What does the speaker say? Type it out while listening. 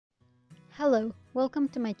Hello, welcome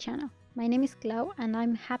to my channel. My name is Clau and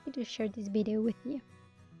I'm happy to share this video with you.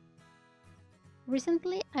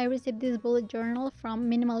 Recently, I received this bullet journal from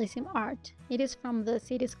Minimalism Art. It is from the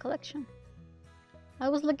Cities collection. I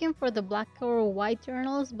was looking for the black or white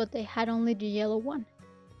journals, but they had only the yellow one,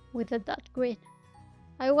 with a dot grid.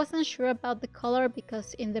 I wasn't sure about the color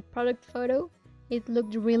because in the product photo, it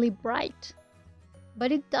looked really bright,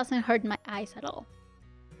 but it doesn't hurt my eyes at all.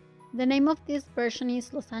 The name of this version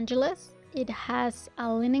is Los Angeles. It has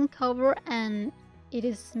a linen cover and it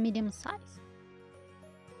is medium size.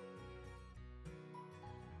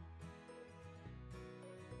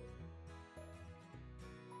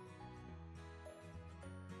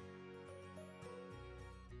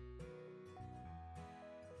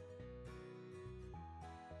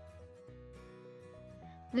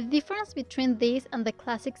 The difference between this and the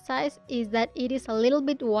classic size is that it is a little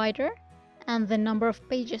bit wider and the number of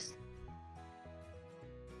pages.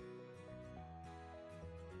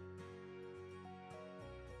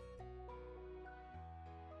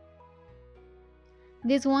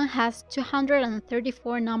 This one has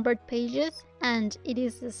 234 numbered pages and it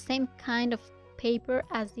is the same kind of paper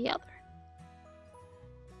as the other.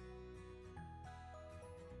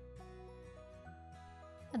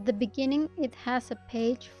 At the beginning, it has a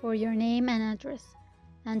page for your name and address,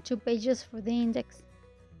 and 2 pages for the index.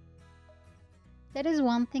 That is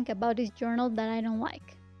one thing about this journal that I don't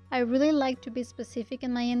like. I really like to be specific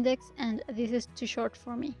in my index, and this is too short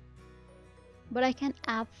for me. But I can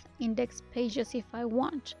add index pages if I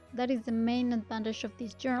want. That is the main advantage of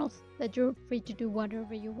these journals, that you're free to do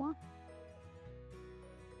whatever you want.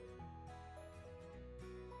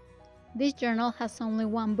 This journal has only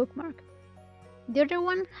one bookmark. The other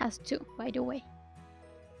one has 2, by the way.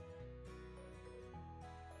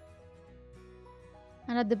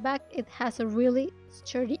 And at the back it has a really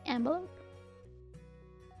sturdy envelope.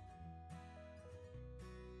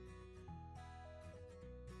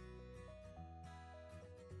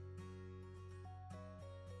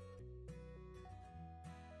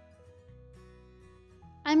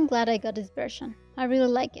 I'm glad I got this version. I really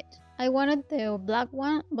like it. I wanted the black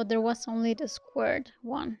one, but there was only the squared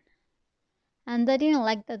one. And I didn't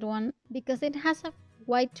like that one because it has a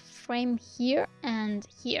white frame here and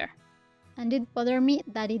here. And it bothered me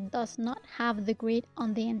that it does not have the grid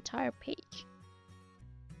on the entire page.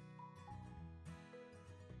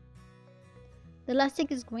 The elastic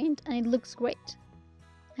is green and it looks great.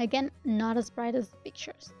 Again, not as bright as the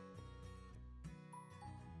pictures.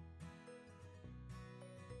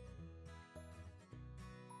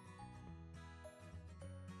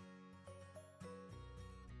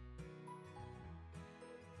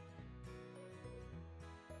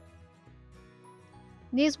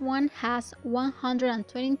 This one has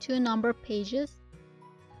 122 numbered pages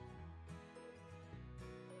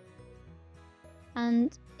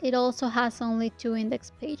and it also has only 2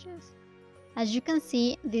 index pages. As you can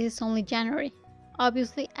see, this is only January.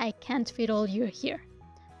 Obviously, I can't fit all year here,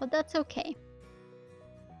 but that's okay.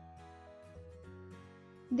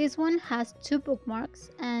 This one has 2 bookmarks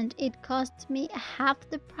and it cost me half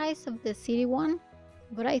the price of the city one,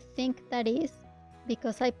 but I think that is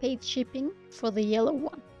because I paid shipping for the yellow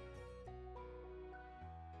one.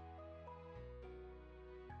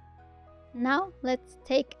 Now let's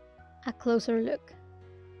take a closer look.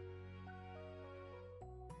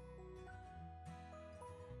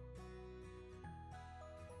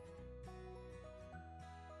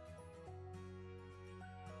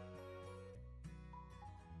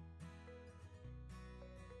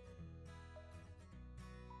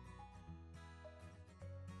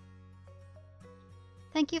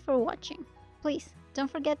 Thank you for watching. Please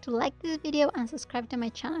don't forget to like this video and subscribe to my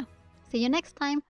channel. See you next time!